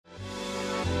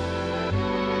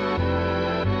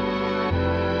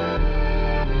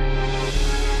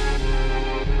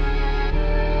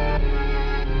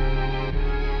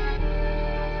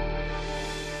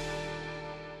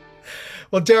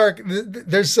Well, Derek,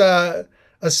 there's a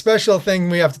special thing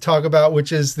we have to talk about,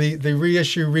 which is the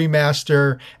reissue,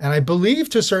 remaster, and I believe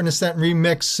to a certain extent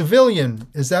remix Civilian.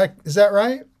 Is that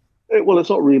right? Well, it's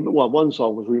not well. One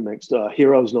song was remixed,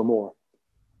 "Heroes No More,"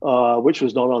 which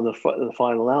was not on the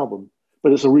final album,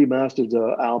 but it's a remastered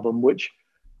album, which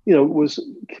was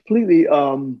completely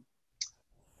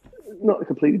not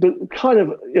completely, but kind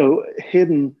of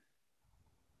hidden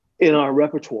in our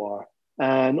repertoire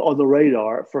and on the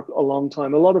radar for a long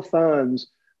time. A lot of fans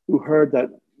who heard that,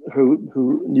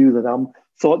 who knew that album,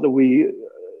 thought that we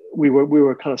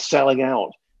were kind of selling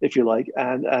out, if you like,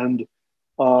 and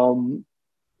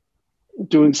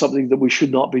doing something that we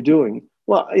should not be doing.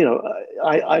 Well,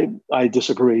 I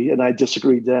disagree, and I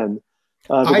disagreed then.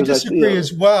 I Because disagree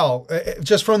as well.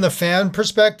 Just from the fan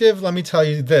perspective, let me tell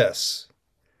you this.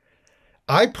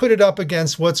 I put it up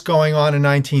against what's going on in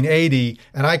 1980,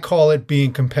 and I call it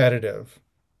being competitive.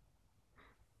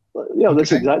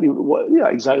 that's Okay. exactly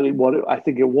what I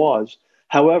think it was.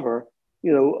 However,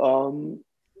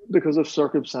 because of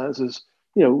circumstances,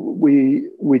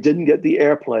 we didn't get the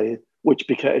airplay, which,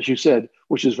 because as you said,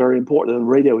 which is very important, and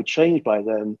radio had changed by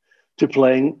then to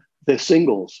playing the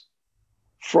singles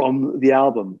from the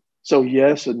album. So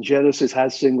yes, and Genesis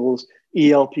had singles,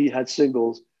 ELP had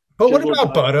singles, But what Gentle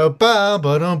about Giant ba-da-ba,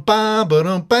 ba-dum-ba,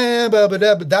 ba-dum-ba,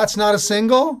 ba-ba-da, but that's not a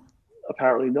single?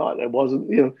 apparently not. It wasn't.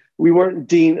 We weren't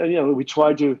deemed. We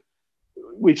tried to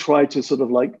sort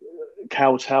of like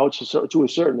kowtow to a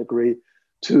certain degree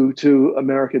to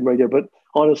American radio, but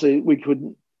honestly, we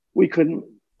couldn't we couldn't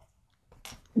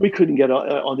get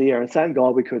on the air, and thank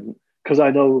God we couldn't, because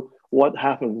I know what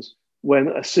happens when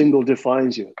a single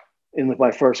defines you in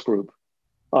my first group.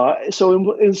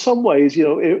 So in some ways,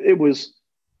 it was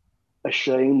a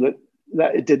shame that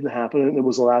it didn't happen and it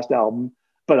was the last album.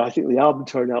 But I think the album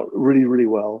turned out really, really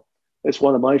well. It's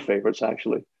one of my favorites,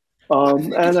 actually. I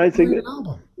think And it's a I think, great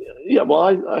album. yeah, well,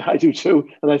 I do too.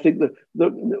 And I think that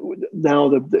now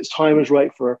the time is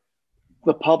right for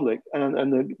the public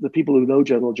and the people who know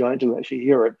Gentle Giant to actually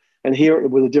hear it, and hear it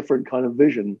with a different kind of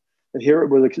vision, and hear it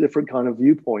with a different kind of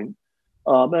viewpoint.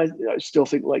 And I still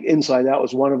think like Inside Out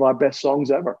is one of our best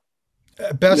songs ever.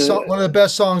 Best song, Uh, one of the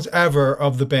best songs ever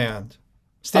of the band.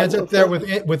 I, Stands up there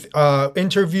with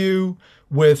interview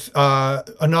with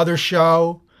another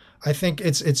show. I think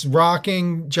it's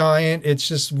rocking giant. It's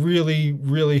just really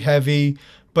really heavy,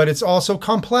 but it's also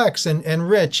complex and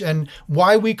rich. And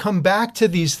why we come back to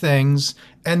these things,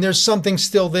 and there's something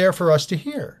still there for us to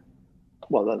hear.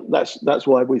 well, that's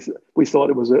why we thought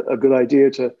it was a good idea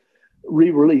to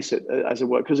re-release it, as it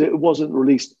were, because it wasn't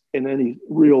released in any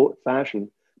real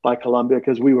fashion by Columbia,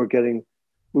 because we weren't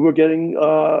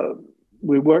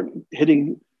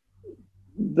hitting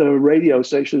the radio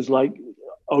stations like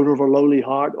Out of a Lonely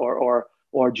Heart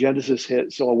or Genesis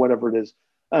hits or whatever it is.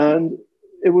 And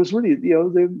it was really,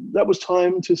 that was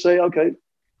time to say, okay,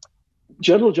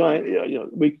 Gentle Giant,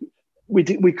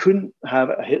 we couldn't have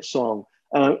a hit song.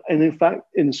 And in fact,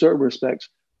 in certain respects,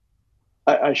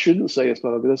 I shouldn't say this, but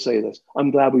I'm going to say this. I'm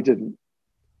glad we didn't,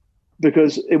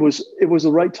 because it was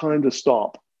the right time to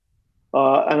stop.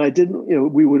 And I didn't,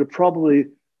 we would have probably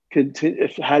continued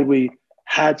if had we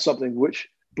had something which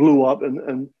blew up,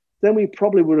 and then we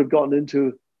probably would have gotten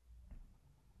into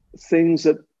things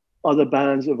that other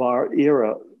bands of our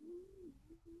era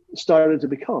started to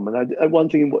become. And one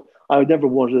thing I never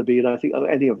wanted to be, and I think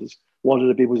any of us wanted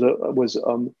to be, was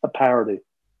a parody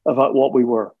of what we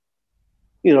were.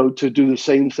 To do the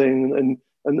same thing,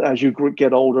 and as you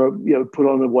get older, put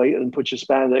on the weight and put your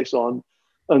spandex on,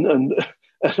 and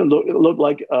and look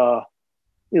like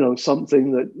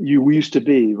something that you used to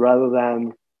be, rather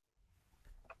than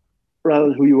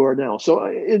who you are now. So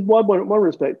in one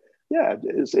respect, yeah,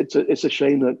 it's a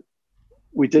shame that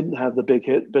we didn't have the big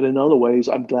hit, but in other ways,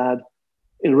 I'm glad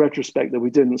in retrospect that we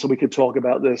didn't, so we could talk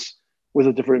about this with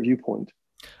a different viewpoint.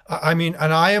 I mean,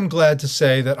 and I am glad to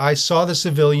say that I saw the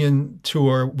Civilian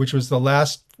tour, which was the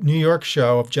last New York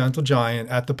show of Gentle Giant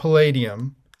at the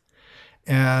Palladium.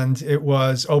 And it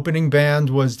was opening band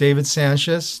was David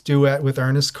Sanchez, duet with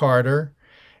Ernest Carter.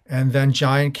 And then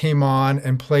Giant came on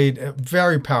and played a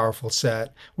very powerful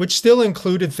set, which still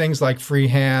included things like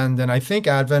Freehand and I think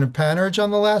Advent of Panurge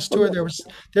on the last Oh tour. yeah,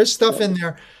 There's stuff yeah. in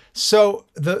there. So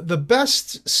the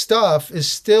best stuff is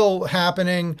still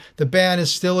happening. The band is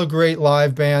still a great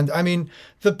live band. I mean,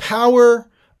 the power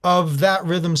of that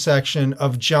rhythm section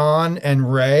of John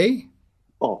and Ray.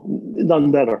 Oh,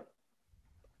 none better.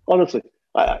 Honestly,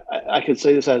 I could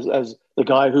say this as the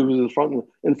guy who was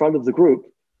in front of the group.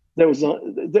 There was not,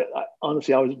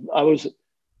 honestly, I was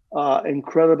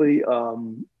incredibly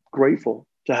grateful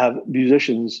to have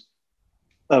musicians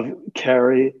of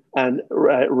Kerry and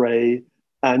Ray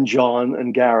and John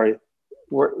and Gary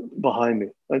were behind me.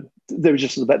 They were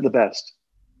just the best,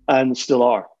 and still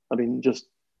are. I mean, just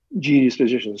genius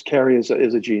musicians. Kerry is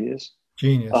a genius.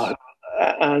 Genius.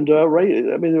 And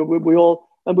Ray. I mean, we all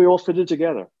fitted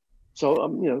together.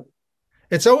 So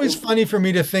it's always funny for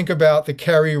me to think about the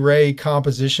Kerry Ray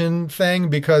composition thing,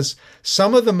 because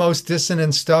some of the most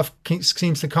dissonant stuff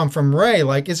seems to come from Ray.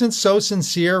 Like, isn't So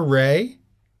Sincere Ray?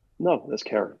 No, that's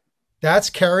Kerry. That's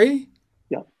Kerry?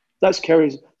 Yeah, that's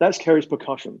Kerry's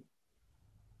percussion.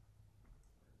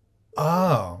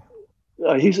 Oh.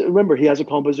 Remember, he has a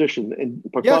composition in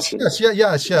percussion.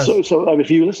 Yes. So if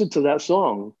you listen to that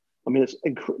song, I mean, it's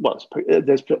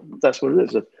that's what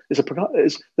it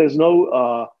is.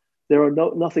 There are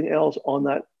nothing else on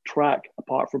that track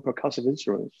apart from percussive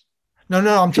instruments. No,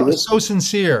 I'm talking So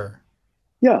Sincere.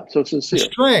 Yeah, So Sincere. The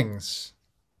strings.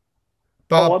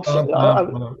 I'm sorry.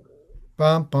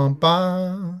 I'm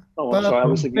sorry. I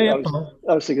was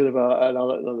thinking about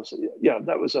another. Yeah,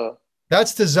 that was a.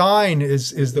 That's Design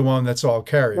is the one that's all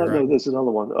Kerry, right? No, there's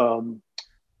another one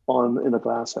on In a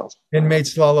Glass House.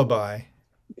 Inmate's Lullaby.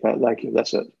 Okay, thank you.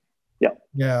 That's it. Yeah.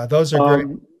 Yeah, those are great.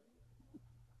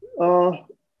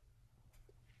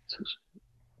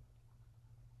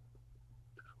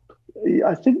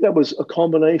 I think that was a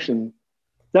combination.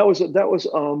 That was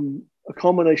a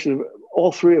combination of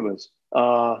all three of us.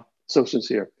 So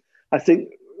Sincere. I think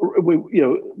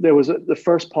there was the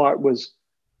first part was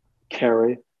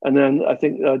Kerry. And then I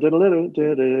think that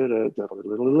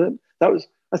was,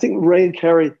 I think Ray and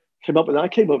Kerry came up with, I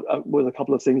came up with a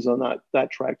couple of things on that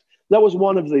track. That was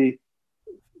one of the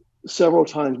several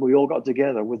times we all got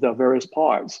together with our various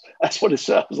parts. That's what it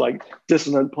sounds like,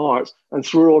 dissonant parts, and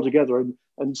threw it all together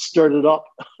and stirred it up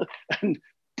and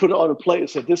put it on a plate and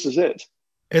said, this is it.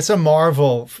 It's a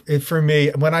marvel for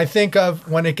me. When I think of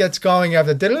when it gets going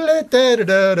after, and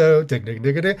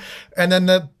then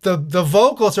the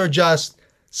vocals are just,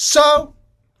 So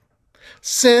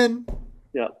Sin.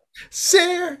 Yeah.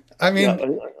 Sir. I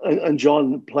mean, and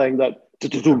John playing that.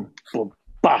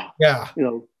 Yeah.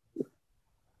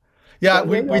 Yeah,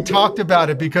 we talked about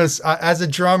it because as a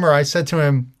drummer, I said to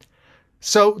him,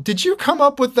 so did you come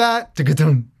up with that? He goes,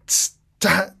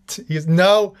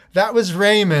 no, that was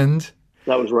Raymond.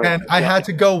 That was Raymond. And I had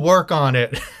to go work on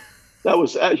it. That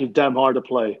was actually damn hard to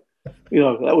play.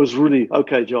 That was really,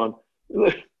 okay, John.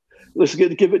 Let's do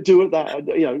it that,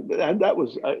 and that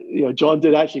was, John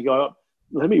did actually go up,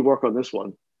 let me work on this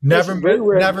one. Never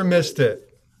missed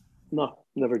it. No,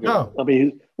 never did. No. I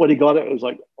mean, when he got it, it was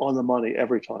like on the money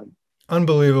every time.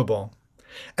 Unbelievable.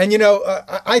 And,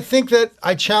 I think that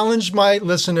I challenged my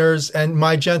listeners and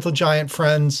my Gentle Giant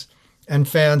friends and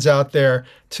fans out there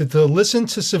to listen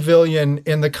to Civilian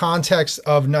in the context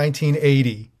of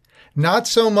 1980. Not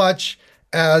so much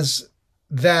as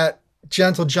that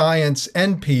Gentle Giants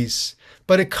end piece,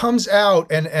 but it comes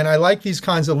out, and I like these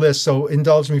kinds of lists, so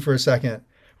indulge me for a second.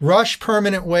 Rush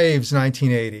Permanent Waves,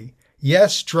 1980.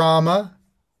 Yes, Drama.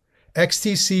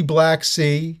 XTC Black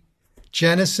Sea.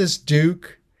 Genesis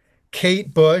Duke.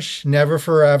 Kate Bush, Never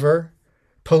Forever.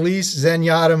 Police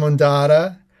Zenyatta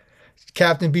Mondada.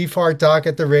 Captain Beefheart Doc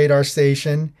at the Radar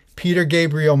Station. Peter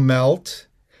Gabriel Melt.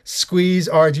 Squeeze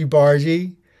Argy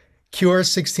Bargy. Cure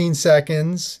 16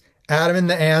 Seconds. Adam and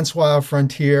the Ants, Wild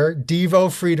Frontier,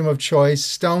 Devo, Freedom of Choice,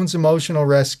 Stones, Emotional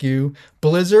Rescue,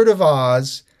 Blizzard of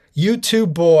Oz,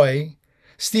 U2 Boy,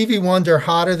 Stevie Wonder,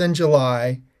 Hotter Than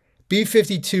July,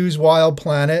 B-52's Wild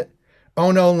Planet,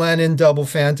 Ono Lennon, Double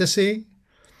Fantasy,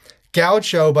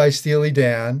 Gaucho by Steely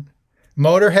Dan,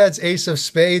 Motorhead's Ace of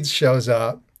Spades shows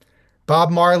up,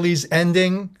 Bob Marley's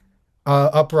Ending,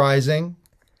 Uprising,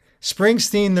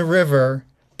 Springsteen, The River,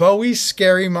 Bowie's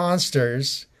Scary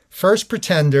Monsters, First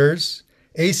Pretenders,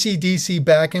 AC/DC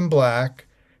Back in Black,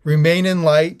 Remain in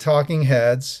Light, Talking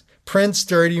Heads, Prince,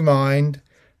 Dirty Mind,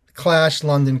 Clash,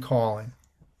 London Calling.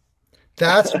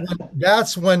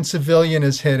 That's when Civilian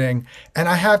is hitting. And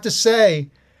I have to say,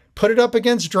 put it up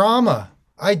against Drama.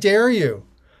 I dare you.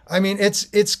 I mean,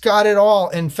 it's got it all.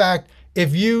 In fact,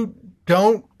 if you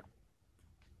don't,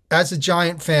 as a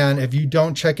Giant fan, if you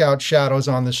don't check out Shadows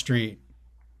on the Street,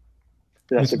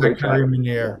 that's a great track.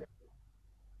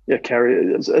 Yeah,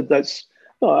 Carrie. That's as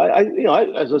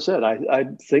I said, I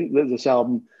think that this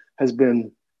album has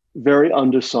been very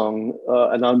undersung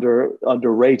and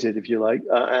underrated, if you like.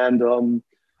 And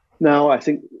now I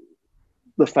think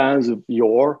the fans of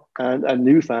yore and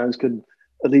new fans could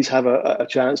at least have a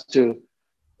chance to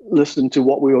listen to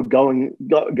what we were getting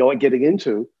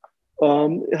into.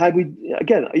 Had we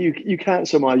again, you can't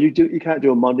somehow you can't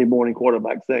do a Monday morning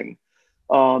quarterback thing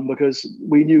because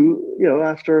we knew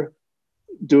after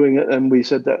doing it, and we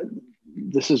said that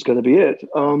this is going to be it.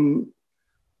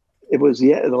 It was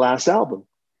the last album,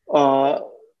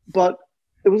 but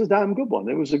it was a damn good one.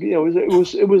 It was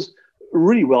it was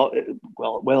really well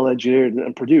engineered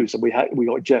and produced. And we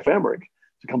got Jeff Emmerich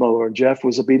to come over, and Jeff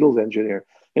was a Beatles engineer.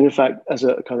 And in fact, as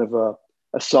a kind of a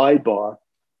sidebar,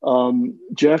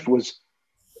 Jeff was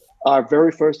our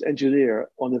very first engineer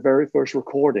on the very first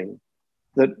recording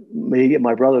that me and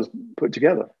my brothers put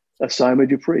together, Simon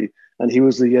Dupree, and he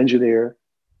was the engineer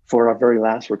for our very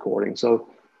last recording. So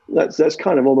that's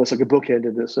kind of almost like a bookend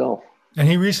in itself. And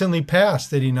he recently passed,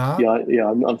 did he not?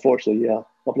 Yeah. Unfortunately, yeah, a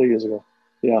couple of years ago.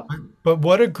 Yeah. But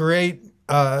what a great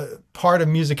part of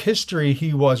music history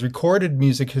he was, recorded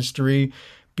music history,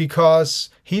 because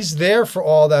he's there for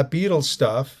all that Beatles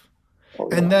stuff. Oh,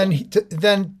 yeah. And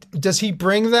then does he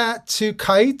bring that to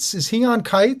Kites? Is he on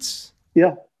Kites?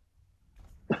 Yeah.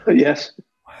 Yes.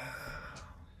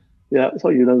 Yeah, so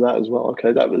you know that as well.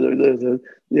 Okay, that was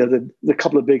the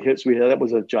couple of big hits we had. That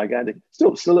was a gigantic.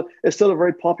 It's still a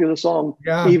very popular song,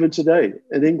 even today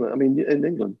in England. I mean, in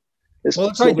England, it's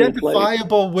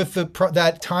identifiable with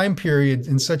that time period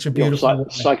in such a beautiful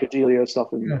psychedelia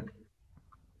stuff. And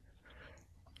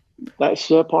that's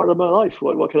part of my life.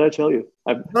 What can I tell you?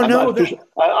 I'm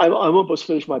almost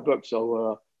finished my book,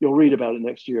 so you'll read about it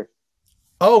next year.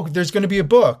 Oh, there's going to be a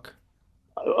book.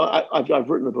 I've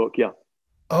written a book. Yeah.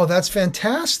 Oh, that's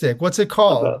fantastic. What's it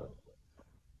called?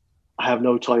 I have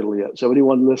no title yet. So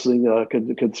anyone listening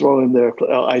can throw in their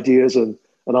ideas and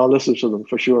I'll listen to them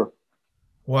for sure.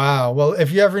 Wow. Well,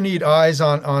 if you ever need eyes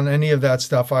on any of that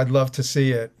stuff, I'd love to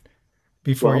see it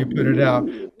before you put it out.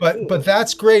 But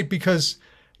that's great because,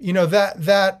 you know,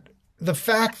 that the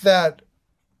fact that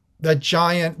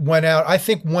Giant went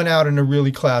out in a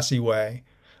really classy way.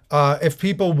 If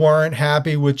people weren't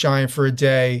happy with Giant for a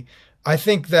day, I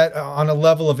think that on a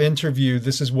level of interview,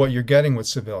 this is what you're getting with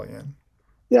Civilian.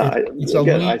 Yeah, it's a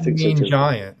lean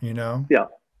Giant, you know. Yeah.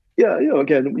 You know,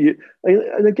 again,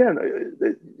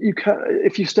 you can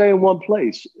if you stay in one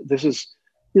place. This is,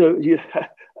 you know, you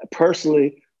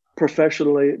personally,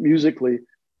 professionally, musically,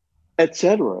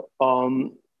 etc.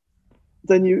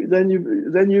 Then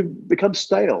you become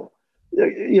stale.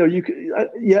 You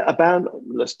know, a band.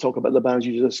 Let's talk about the bands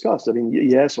you discussed. I mean,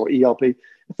 Yes or ELP.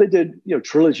 If they did, you know,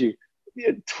 Trilogy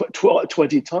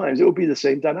 20 times, it would be the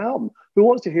same damn album. Who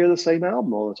wants to hear the same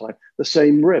album all the time? The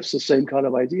same riffs, the same kind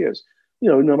of ideas. You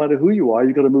know, no matter who you are,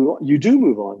 you've got to move on. You do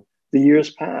move on. The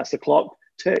years pass, the clock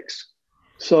ticks.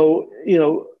 So, you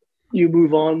know, you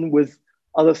move on with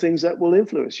other things that will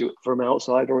influence you from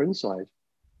outside or inside.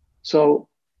 So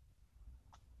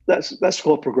that's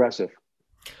called progressive.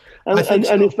 And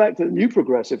in fact, the new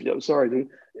progressive, you know,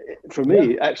 for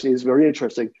me, actually is very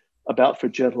interesting about For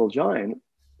Gentle Giant,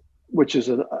 which is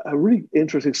a really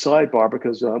interesting sidebar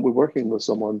because we're working with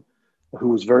someone who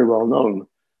was very well known.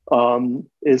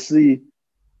 Is the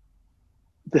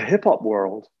hip hop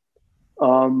world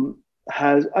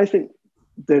has, I think,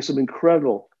 there's some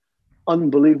incredible,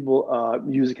 unbelievable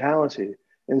musicality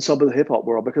in some of the hip hop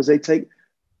world because they take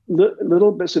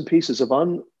little bits and pieces of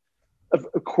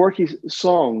quirky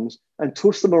songs and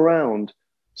twist them around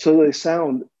so they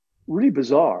sound really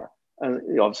bizarre. And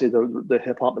you know, obviously the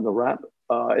hip hop and the rap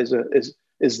is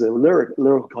the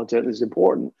lyrical content is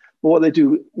important. But what they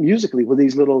do musically with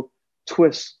these little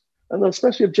twists, and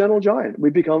especially of Gentle Giant, we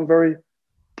become very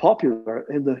popular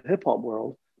in the hip hop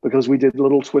world because we did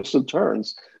little twists and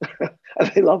turns,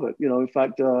 and they love it. You know, in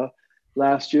fact,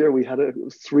 last year we had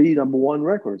 3 #1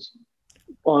 records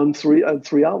on three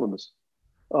albums.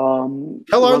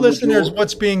 Tell our listeners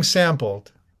what's being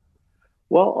sampled.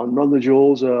 Well, on Run the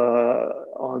Jewels, they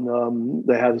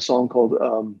had a song called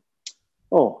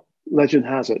Legend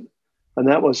Has It, and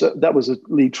that was a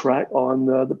lead track on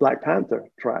the Black Panther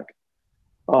track,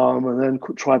 and then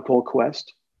Tribe Called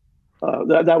Quest.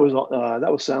 That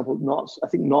was sampled. Knots, I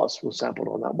think Knots was sampled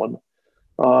on that one.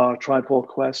 Tribe Called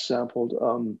Quest sampled.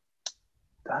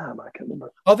 Damn, I can't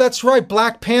remember. Oh, that's right.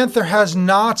 Black Panther has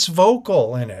Knots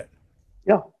vocal in it.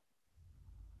 Yeah,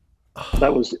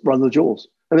 that was Run the Jewels.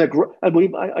 And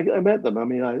I met them. I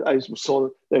mean, I saw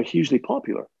they're hugely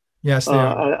popular. Yes, they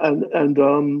are.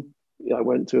 I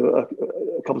went to a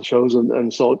couple of shows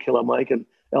and saw Killer Mike and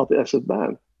LP. I said,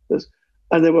 man,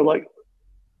 and they were like,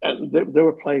 and they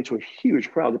were playing to a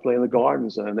huge crowd. They play in the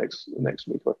Gardens next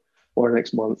week or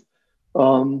next month.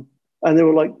 And they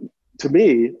were like, to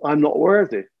me, I'm not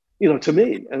worthy, you know, to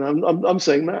me. And I'm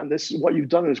saying, man, this what you've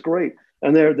done is great.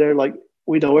 And they're like,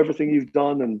 we know everything you've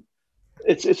done, and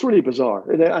it's really bizarre.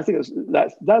 And I think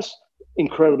that's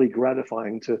incredibly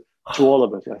gratifying to all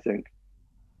of us. I think,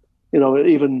 you know,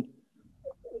 even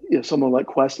someone like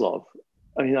Questlove,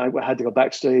 I mean, I had to go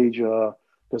backstage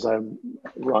because I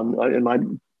run in my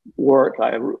work.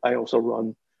 I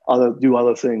also do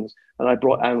other things, and I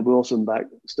brought Ann Wilson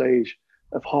backstage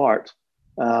of Heart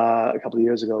a couple of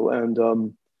years ago,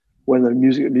 and when the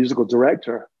musical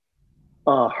director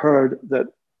heard that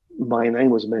my name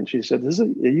was mentioned, he said,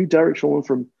 "Are you Derek Shulman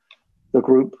from the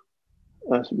group?"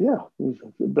 I said, "Yeah,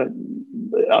 but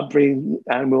I'm bringing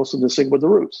Ann Wilson to sing with the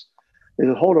Roots." He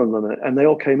said, "Hold on a minute," and they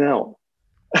all came out.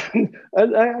 And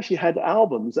I actually had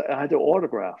albums that I had to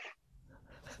autograph.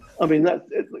 I mean, that,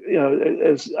 you know,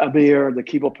 as Amir, the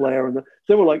keyboard player, and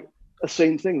they were like the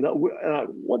same thing.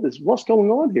 What's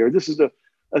going on here? This is a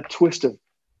twist of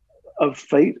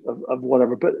fate of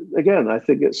whatever. But again, I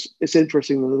think it's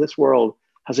interesting that this world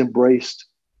has embraced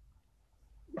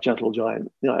Gentle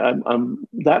Giant. You know,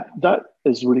 that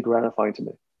is really gratifying to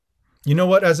me. You know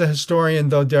what? As a historian,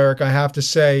 though, Derek, I have to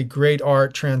say, great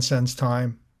art transcends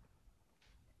time.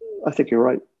 I think you're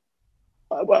right.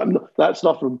 That's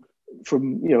not from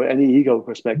any ego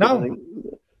perspective. No.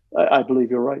 I believe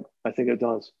you're right. I think it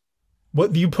does.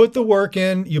 What you put the work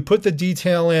in, you put the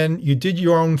detail in, you did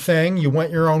your own thing, you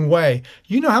went your own way.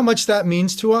 You know how much that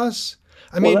means to us?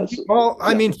 I mean,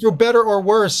 I mean, for better or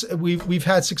worse, we've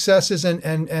had successes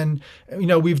and you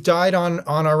know, we've died on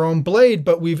our own blade,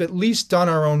 but we've at least done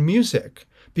our own music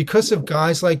because of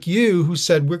guys like you who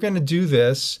said, we're going to do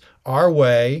this our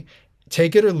way,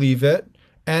 take it or leave it.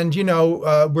 And, you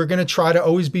know, we're going to try to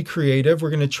always be creative. We're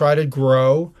going to try to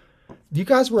grow. You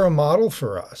guys were a model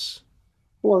for us.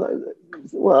 Well,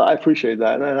 I appreciate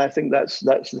that. And I think that's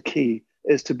the key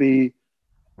is to be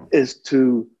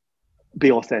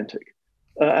authentic.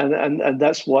 And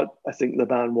that's what I think the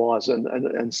band was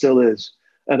and still is.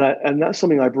 And that's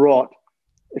something I brought,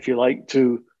 if you like,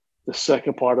 to the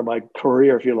second part of my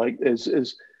career, if you like,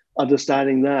 is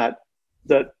understanding that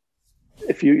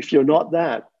if you're not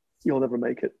that, you'll never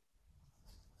make it.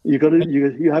 You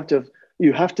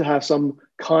have to have some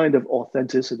kind of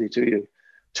authenticity to you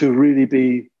to really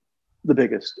be the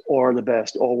biggest or the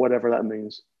best or whatever that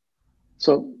means.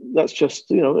 So that's just,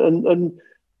 you know, and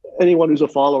anyone who's a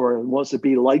follower and wants to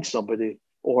be like somebody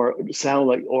or sound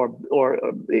like or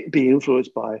be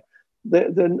influenced by,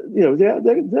 then you know they're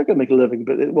going to make a living,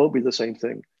 but it won't be the same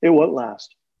thing. It won't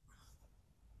last.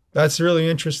 That's really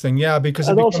interesting. Yeah, because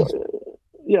and also,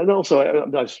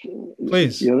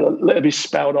 please, you know, let me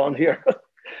spout on here.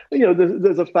 You know,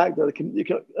 there's a fact that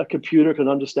a computer can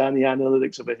understand the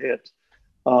analytics of a hit,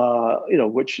 you know,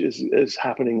 which is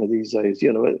happening these days.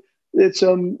 You know, it's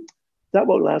that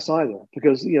won't last either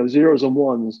because, you know, zeros and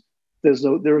ones,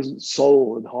 there isn't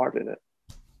soul and heart in it.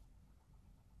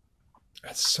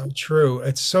 That's so true.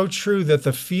 It's so true that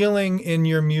the feeling in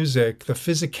your music, the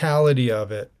physicality of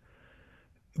it,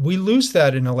 we lose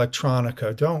that in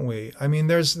electronica, don't we? I mean,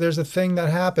 there's a thing that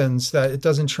happens that it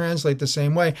doesn't translate the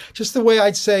same way. Just the way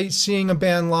I'd say seeing a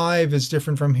band live is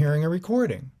different from hearing a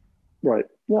recording. Right.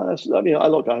 Yeah. I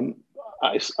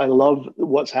love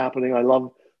what's happening. I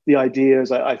love the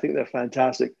ideas. I think they're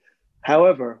fantastic.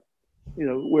 However, you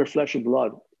know, we're flesh and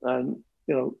blood, and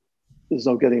you know, there's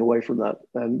no getting away from that.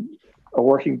 And a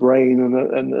working brain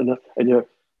and your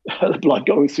the blood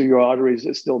going through your arteries,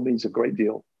 it still means a great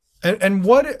deal. And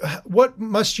what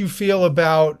must you feel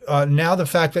about now the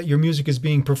fact that your music is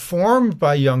being performed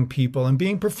by young people and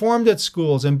being performed at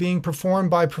schools and being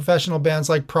performed by professional bands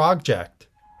like Project?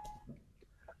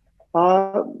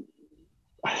 I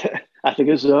think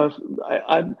it's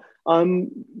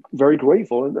I'm very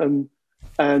grateful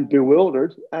and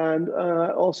bewildered and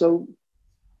also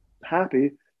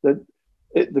happy that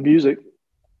the music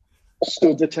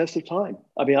stood the test of time.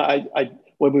 I mean, I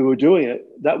when we were doing it,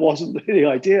 that wasn't the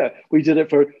idea. We did it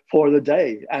for the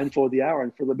day and for the hour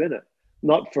and for the minute,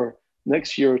 not for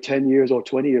next year or 10 years or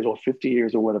 20 years or 50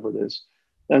 years or whatever it is.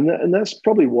 And that's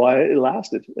probably why it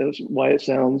lasted. It's why it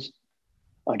sounds,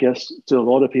 I guess, to a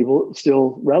lot of people,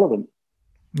 still relevant.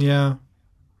 Yeah.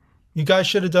 You guys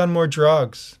should have done more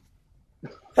drugs.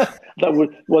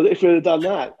 Well, if we had done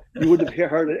that, you wouldn't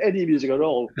have heard any music at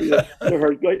all. You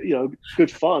heard, you know, good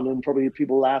fun and probably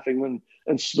people laughing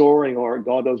and snoring or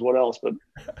God knows what else. But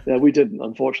yeah, we didn't.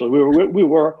 Unfortunately, we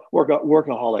were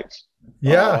workaholics.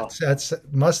 Yeah, that's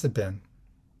must have been.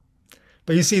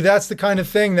 But you see, that's the kind of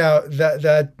thing now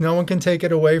that no one can take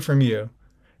it away from you,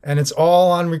 and it's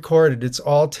all on recorded. It's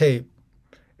all tape.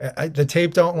 The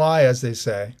tape don't lie, as they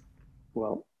say.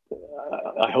 Well,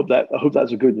 I hope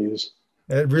that's a good news.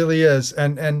 It really is.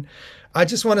 And I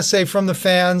just want to say from the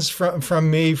fans,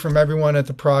 from me, from everyone at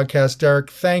the ProgCast, Derek,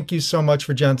 thank you so much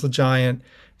for Gentle Giant.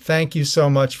 Thank you so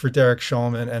much for Derek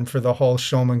Shulman and for the whole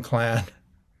Shulman clan.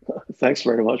 Thanks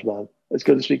very much, man. It's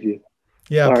good to speak to you.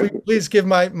 Yeah, All please, right, please give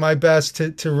my best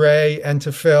to Ray and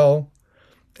to Phil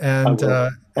I and will.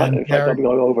 In fact, Derek. I'm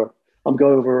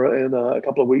going over in a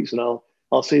couple of weeks, and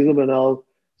I'll see them, and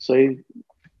say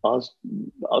I'll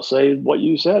I'll say what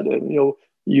you said, and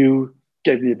you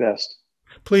gave me your best.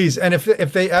 Please, and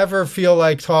if they ever feel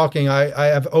like talking, I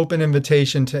have open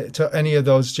invitation to any of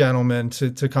those gentlemen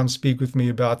to come speak with me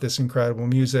about this incredible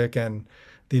music and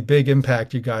the big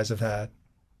impact you guys have had.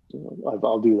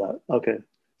 I'll do that. Okay.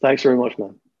 Thanks very much,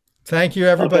 man. Thank you,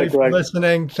 Okay, everybody, for Greg.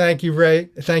 listening. Thank you, Ray.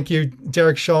 Thank you,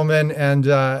 Derek Shulman,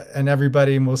 and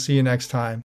everybody. And we'll see you next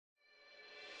time.